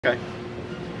Okay.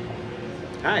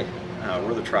 Hi,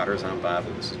 we're the Trotters. I'm Bob,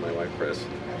 and this is my wife, Chris,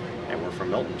 and we're from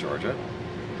Milton, Georgia.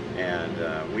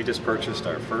 And we just purchased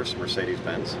our first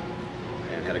Mercedes-Benz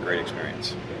and had a great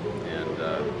experience. And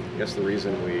I guess the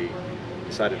reason we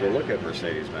decided to look at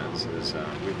Mercedes-Benz is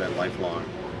we've been lifelong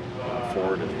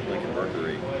Ford and Lincoln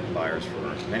Mercury buyers for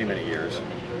many, many years.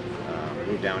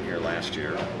 Moved down here last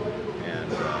year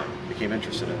and became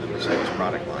interested in the Mercedes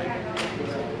product line.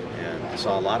 And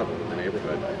saw a lot of them in the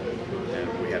neighborhood,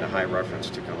 and we had a high reference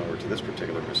to come over to this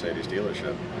particular Mercedes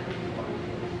dealership.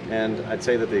 And I'd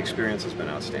say that the experience has been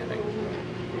outstanding.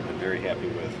 We've been very happy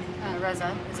with. Reza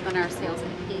has been our sales.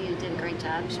 He did a great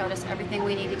job. Showed us everything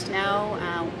we needed to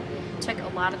know. Took a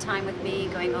lot of time with me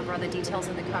going over all the details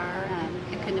of the car.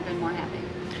 I couldn't have been more happy.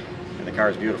 And the car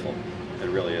is beautiful. It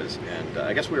really is. And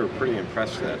I guess we were pretty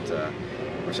impressed that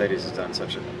Mercedes has done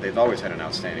they've always had an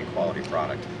outstanding quality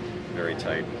product. Very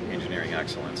tight engineering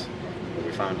excellence. But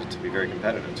we found it to be very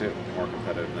competitive too, more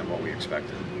competitive than what we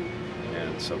expected.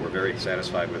 And so we're very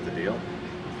satisfied with the deal,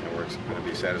 and we're going to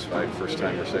be satisfied first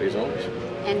time Mercedes owners.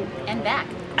 And back.